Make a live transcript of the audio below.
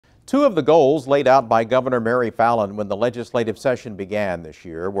Two of the goals laid out by Governor Mary Fallin when the legislative session began this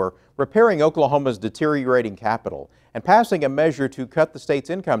year were repairing Oklahoma's deteriorating capital and passing a measure to cut the state's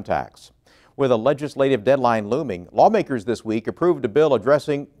income tax. With a legislative deadline looming, lawmakers this week approved a bill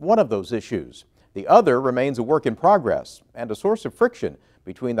addressing one of those issues. The other remains a work in progress and a source of friction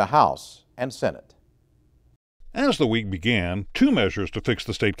between the House and Senate. As the week began, two measures to fix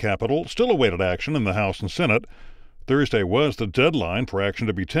the state capitol still awaited action in the House and Senate. Thursday was the deadline for action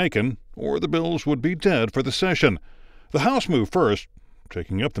to be taken, or the bills would be dead for the session. The House moved first,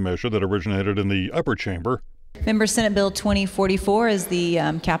 taking up the measure that originated in the upper chamber. Member Senate Bill 2044 is the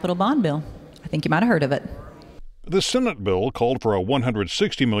capital bond bill. I think you might have heard of it. The Senate bill called for a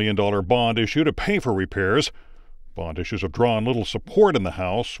 $160 million bond issue to pay for repairs. Bond issues have drawn little support in the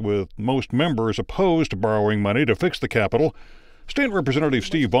House, with most members opposed to borrowing money to fix the Capitol. State Representative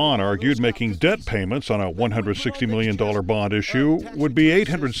Steve Vaughn argued making debt payments on a $160 million bond issue would be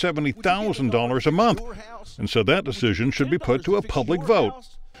 $870,000 a month, and said that decision should be put to a public vote.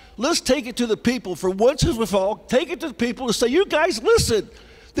 Let's take it to the people for once and for all. Take it to the people and say, you guys, listen,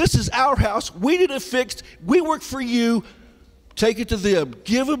 this is our house. We need it fixed. We work for you. Take it to them.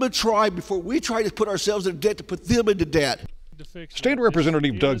 Give them a try before we try to put ourselves in debt to put them into debt. State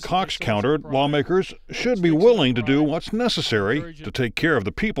Representative Doug Cox countered lawmakers should be willing to do what's necessary to take care of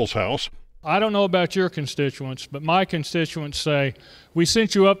the people's house. I don't know about your constituents, but my constituents say, we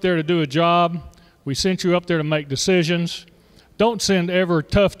sent you up there to do a job. We sent you up there to make decisions. Don't send every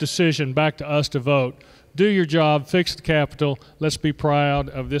tough decision back to us to vote. Do your job, fix the Capitol. Let's be proud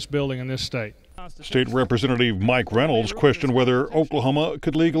of this building in this state. State Representative Mike Reynolds questioned whether Oklahoma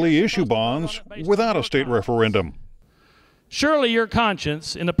could legally issue bonds without a state referendum. Surely your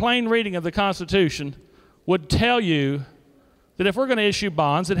conscience, in a plain reading of the Constitution, would tell you that if we're going to issue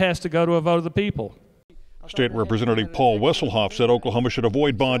bonds, it has to go to a vote of the people. State Representative Paul Wesselhoff said Oklahoma should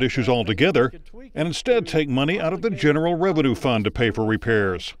avoid bond issues altogether and instead take money out of the General Revenue Fund to pay for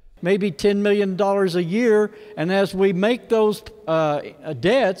repairs. Maybe $10 million a year, and as we make those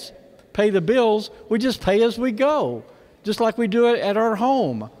debts, pay the bills, we just pay as we go, just like we do it at our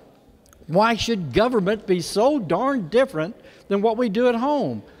home. Why should government be so darn different than what we do at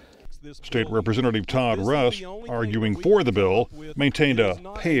home? State Representative Todd Russ, arguing for the bill, maintained a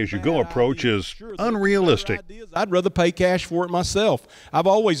pay-as-you-go approach is unrealistic. I'd rather pay cash for it myself. I've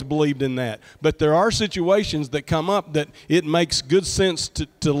always believed in that. But there are situations that come up that it makes good sense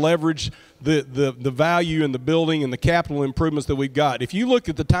to leverage the value in the building and the capital improvements that we've got. If you look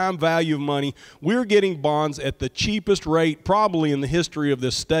at the time value of money, we're getting bonds at the cheapest rate probably in the history of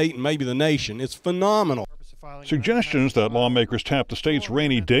this state and maybe the nation. It's phenomenal. Suggestions that lawmakers tap the state's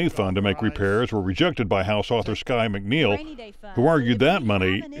rainy day fund to make repairs were rejected by House author Sky McNeil, who argued that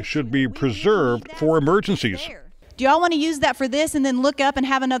money should be preserved for emergencies. Do y'all want to use that for this and then look up and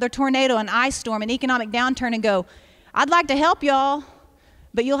have another tornado, an ice storm, an economic downturn and go, I'd like to help y'all,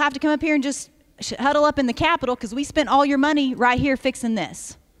 but you'll have to come up here and just huddle up in the Capitol because we spent all your money right here fixing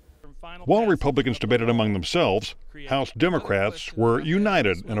this. While Republicans debated among themselves, House Democrats were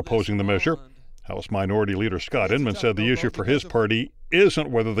united in opposing the measure. House Minority Leader Scott Inman said the issue for his party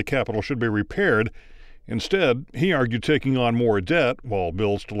isn't whether the Capitol should be repaired. Instead, he argued taking on more debt, while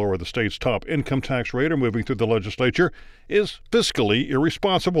bills to lower the state's top income tax rate are moving through the legislature, is fiscally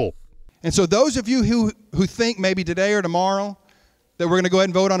irresponsible. And so those of you who think maybe today or tomorrow that we're going to go ahead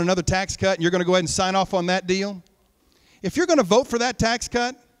and vote on another tax cut and you're going to go ahead and sign off on that deal, if you're going to vote for that tax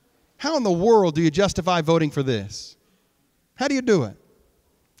cut, how in the world do you justify voting for this? How do you do it?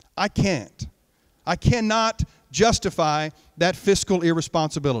 I can't. I cannot justify that fiscal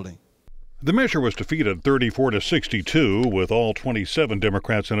irresponsibility. The measure was defeated 34-62, with all 27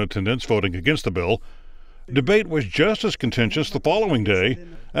 Democrats in attendance voting against the bill. Debate was just as contentious the following day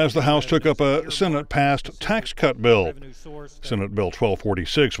as the House took up a Senate-passed tax cut bill. Senate Bill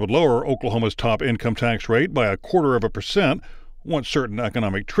 1246 would lower Oklahoma's top income tax rate by 0.25% once certain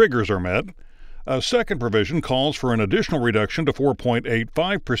economic triggers are met. A second provision calls for an additional reduction to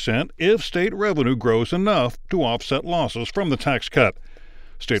 4.85% if state revenue grows enough to offset losses from the tax cut.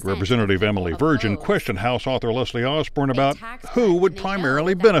 State Representative Emily Virgin questioned House author Leslie Osborne about who would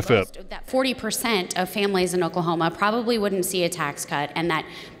primarily benefit. That 40% of families in Oklahoma probably wouldn't see a tax cut, and that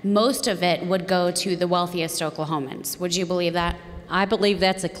most of it would go to the wealthiest Oklahomans. Would you believe that? I believe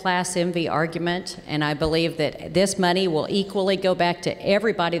that's a class envy argument, and I believe that this money will equally go back to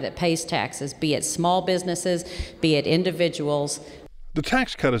everybody that pays taxes, be it small businesses, be it individuals. The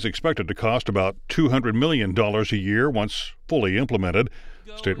tax cut is expected to cost about $200 million a year once fully implemented.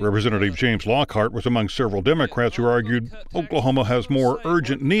 State Representative James Lockhart was among several Democrats who argued Oklahoma has more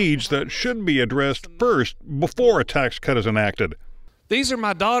urgent needs that should be addressed first before a tax cut is enacted. These are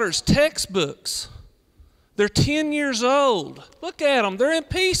my daughter's textbooks. They're 10 years old. Look at them, they're in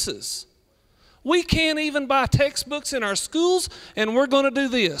pieces. We can't even buy textbooks in our schools, and we're going to do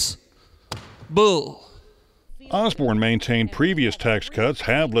this. Bull. Osborne maintained previous tax cuts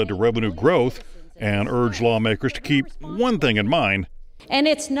have led to revenue growth and urged lawmakers to keep one thing in mind. And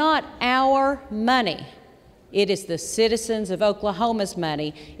it's not our money. It is the citizens of Oklahoma's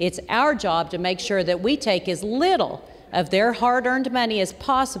money. It's our job to make sure that we take as little of their hard-earned money as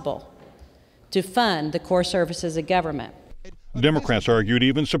possible to fund the core services of government. Democrats argued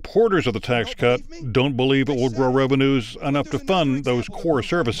even supporters of the tax cut don't believe it will grow revenues enough to fund those core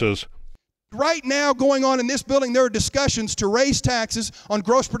services. Right now, going on in this building, there are discussions to raise taxes on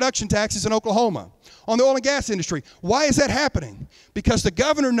gross production taxes in Oklahoma, on the oil and gas industry. Why is that happening? Because the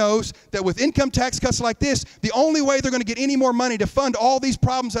governor knows that with income tax cuts like this, the only way they're going to get any more money to fund all these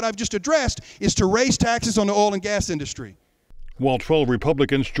problems that I've just addressed is to raise taxes on the oil and gas industry. While 12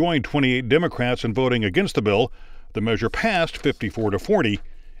 Republicans joined 28 Democrats in voting against the bill, the measure passed 54-40.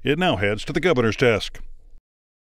 It now heads to the governor's desk.